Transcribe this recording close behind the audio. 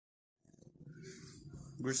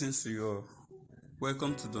Greetings to you all.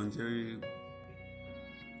 Welcome to Don Jerry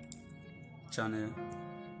channel.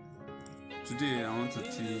 Today I want to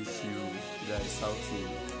teach you guys how to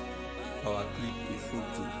Powerclip a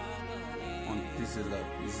photo on Pixellab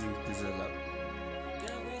using Pixellab.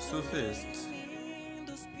 So first,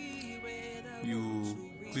 you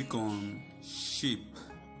click on shape.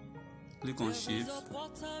 Click on shapes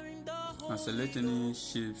and select any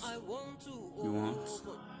shapes you want.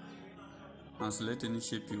 And select any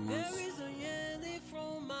shape you want.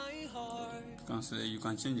 You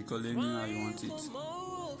can change the color anyhow you want it.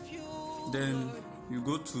 Then you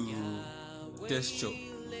go to texture.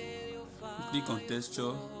 You click on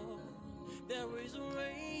texture.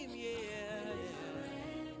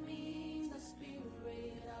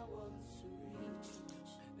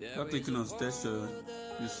 After clicking on texture,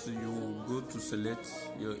 you go to select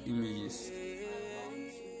your images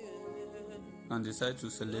and decide to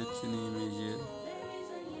select any image here.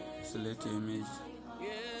 Select your image.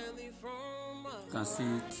 You can see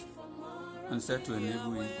it and decide to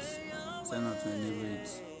enable it. Decide not to enable it.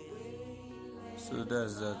 So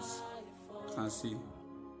that's that. You can see.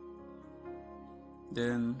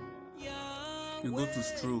 Then you go to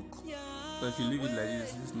stroke. But if you leave it like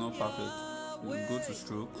this, it's not perfect. You go to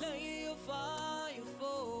stroke.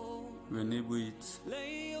 You enable it.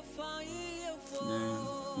 Then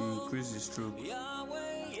you increase the stroke to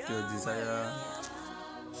your desired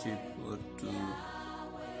shape or to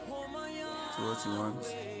what you want.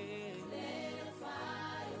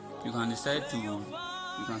 You can decide to,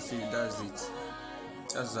 you can see that's it.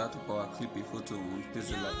 That's how to Powerclip a photo on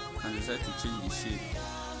Pixellab. You can decide to change the shape.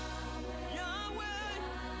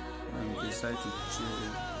 And decide to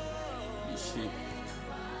change the shape.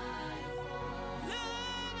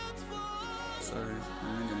 Sorry, I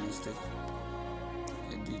made a mistake.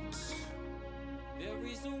 Edit.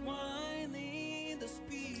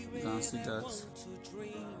 You can see that.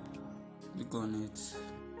 Click on it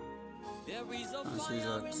and see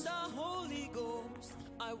that.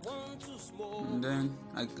 And then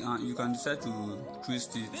you can decide to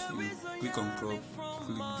twist it. You click on crop,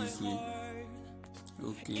 click this way.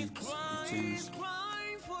 Okay, it changed.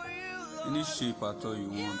 Any shape at all you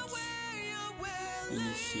want.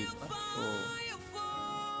 Any shape at all.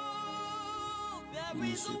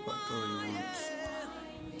 Any shape at all you want.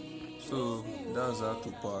 So that's how to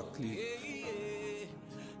Powerclip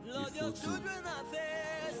a photo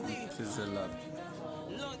on Pixellab.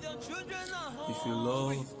 If you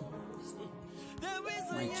love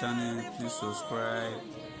my channel, please subscribe,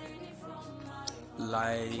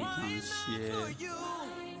 like and share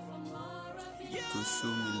to show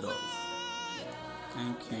me love.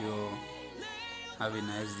 Thank you. Have a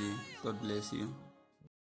nice day. God bless you.